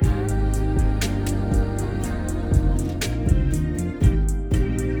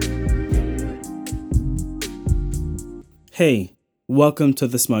Hey, welcome to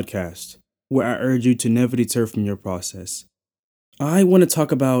the Smudcast, where I urge you to never deter from your process. I want to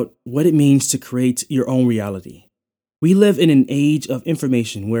talk about what it means to create your own reality. We live in an age of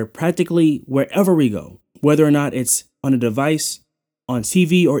information where practically wherever we go, whether or not it's on a device, on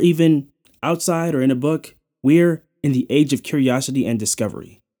TV, or even outside or in a book, we're in the age of curiosity and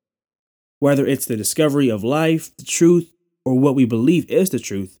discovery. Whether it's the discovery of life, the truth, or what we believe is the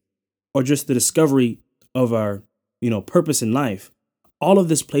truth, or just the discovery of our purpose in life, all of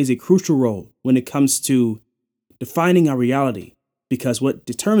this plays a crucial role when it comes to defining our reality, because what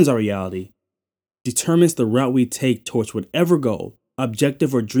determines our reality determines the route we take towards whatever goal,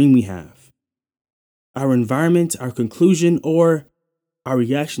 objective, or dream we have. Our environment, our conclusion, or our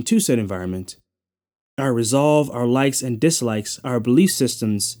reaction to said environment, our resolve, our likes and dislikes, our belief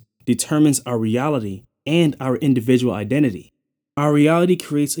systems determines our reality and our individual identity. Our reality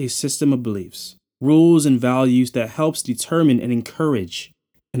creates a system of beliefs, rules, and values that helps determine and encourage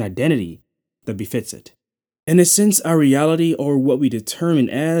an identity that befits it. In a sense, our reality, or what we determine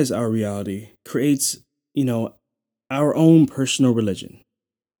as our reality, creates, our own personal religion,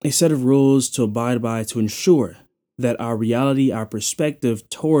 a set of rules to abide by to ensure that our reality, our perspective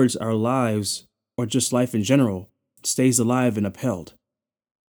towards our lives, or just life in general, stays alive and upheld.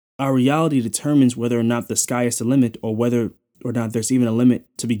 Our reality determines whether or not the sky is the limit, or whether or not there's even a limit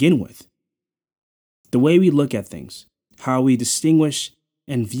to begin with. The way we look at things, how we distinguish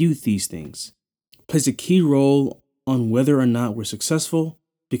and view these things, plays a key role on whether or not we're successful,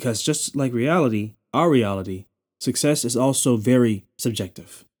 because just like reality, our reality, success is also very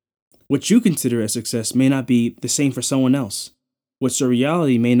subjective. What you consider as success may not be the same for someone else. What's your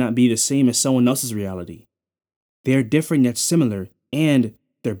reality may not be the same as someone else's reality. They are different yet similar, and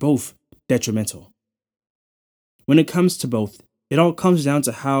they're both detrimental. When it comes to both, it all comes down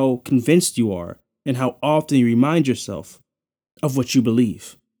to how convinced you are and how often you remind yourself of what you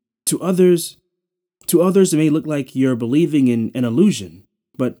believe. To others, it may look like you're believing in an illusion,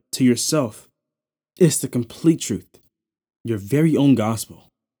 but to yourself, it's the complete truth, your very own gospel.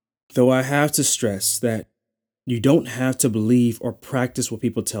 Though I have to stress that you don't have to believe or practice what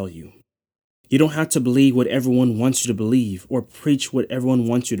people tell you. You don't have to believe what everyone wants you to believe or preach what everyone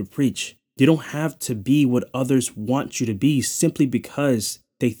wants you to preach. You don't have to be what others want you to be simply because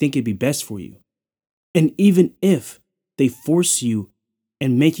they think it'd be best for you. And even if they force you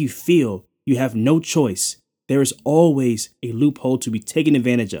and make you feel you have no choice, there is always a loophole to be taken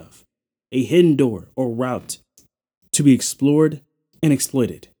advantage of, a hidden door or route to be explored and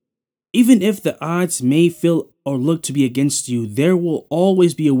exploited. Even if the odds may feel or look to be against you, there will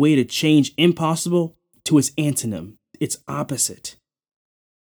always be a way to change impossible to its antonym, its opposite.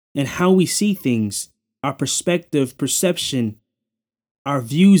 And how we see things, our perspective, perception, our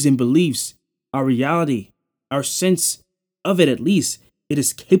views and beliefs, our reality, our sense of it at least, it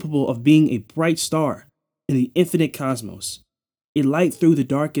is capable of being a bright star in the infinite cosmos, a light through the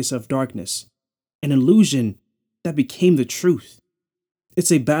darkest of darkness, an illusion that became the truth.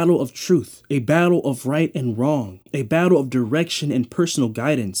 It's a battle of truth, a battle of right and wrong, a battle of direction and personal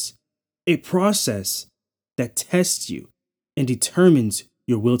guidance, a process that tests you and determines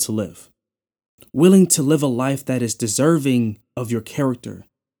your will to live. Willing to live a life that is deserving of your character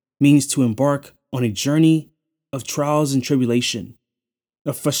means to embark on a journey of trials and tribulation,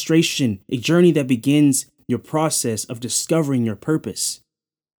 of frustration, a journey that begins your process of discovering your purpose,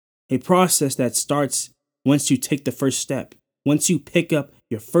 a process that starts once you take the first step, once you pick up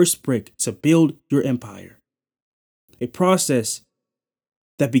your first brick to build your empire, a process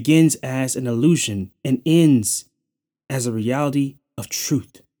that begins as an illusion and ends as a reality of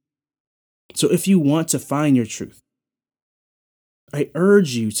truth. So if you want to find your truth, I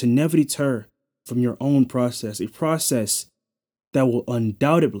urge you to never deter from your own process, a process that will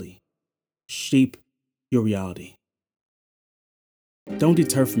undoubtedly shape your reality. Don't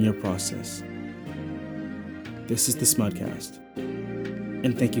deter from your process. This is the Smudcast,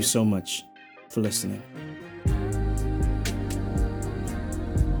 and thank you so much for listening.